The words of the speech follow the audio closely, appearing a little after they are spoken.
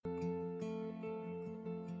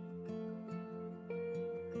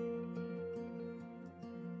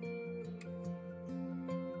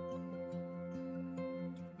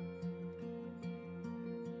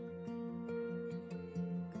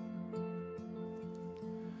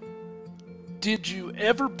Did you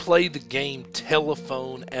ever play the game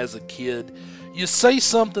telephone as a kid? You say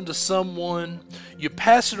something to someone, you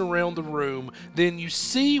pass it around the room, then you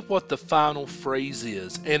see what the final phrase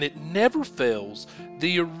is, and it never fails.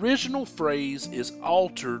 The original phrase is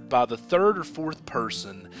altered by the third or fourth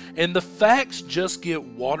person, and the facts just get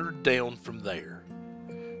watered down from there.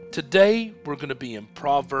 Today, we're going to be in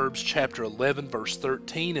Proverbs chapter 11, verse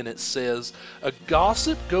 13, and it says, "A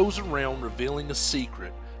gossip goes around revealing a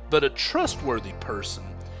secret, but a trustworthy person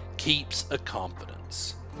keeps a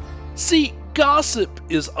confidence." See, gossip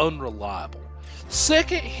is unreliable.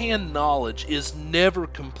 Second-hand knowledge is never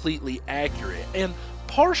completely accurate, and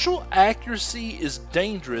partial accuracy is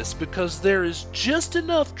dangerous because there is just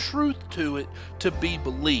enough truth to it to be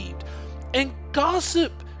believed. And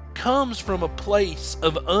gossip comes from a place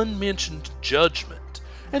of unmentioned judgment.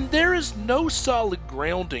 And there is no solid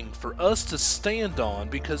grounding for us to stand on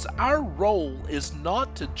because our role is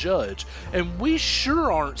not to judge, and we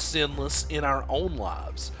sure aren't sinless in our own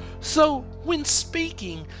lives. So, when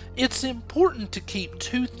speaking, it's important to keep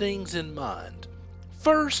two things in mind.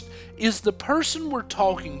 First, is the person we're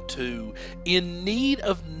talking to in need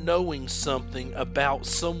of knowing something about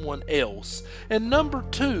someone else? And number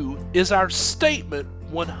two, is our statement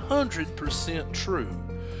 100% true?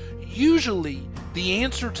 Usually, the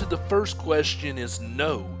answer to the first question is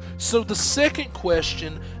no, so the second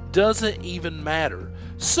question doesn't even matter.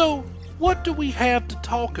 So, what do we have to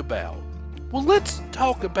talk about? Well, let's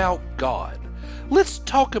talk about God. Let's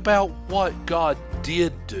talk about what God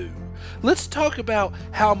did do. Let's talk about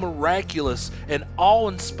how miraculous and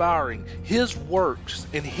awe-inspiring His works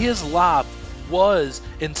and His life was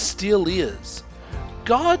and still is.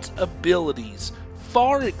 God's abilities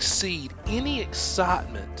far exceed any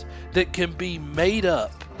excitement that can be made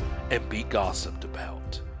up and be gossiped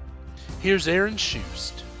about. Here's Aaron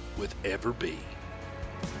Schust with Ever Be.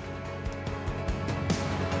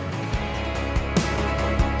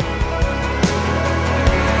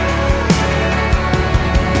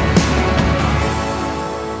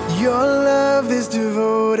 Your love is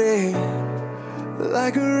devoted,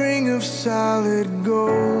 like a ring of solid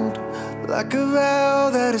gold, like a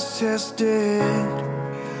vow that is tested,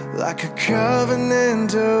 like a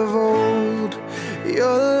covenant of old.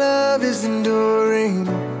 Your love is enduring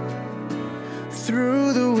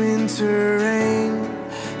through the winter rain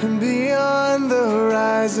and beyond the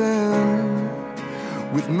horizon,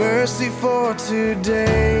 with mercy for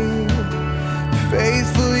today.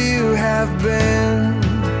 Faithful you have been,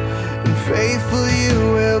 and faithful you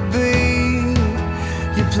will be.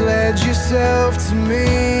 You pledge yourself to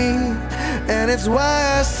me, and it's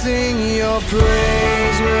why I sing. Your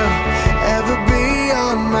praise will ever be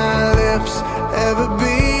on my lips, ever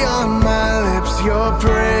be on my lips. Your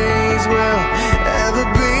praise will ever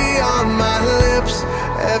be on my lips,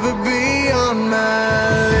 ever be on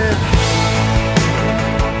my lips.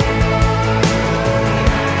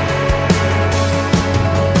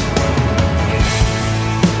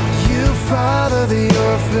 You father the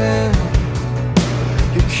orphan,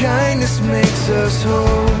 your kindness makes us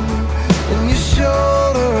whole, and you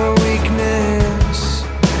shoulder our weakness,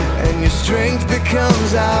 and your strength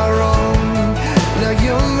becomes our own. Now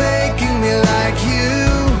you're making me like you,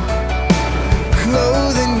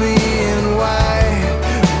 clothing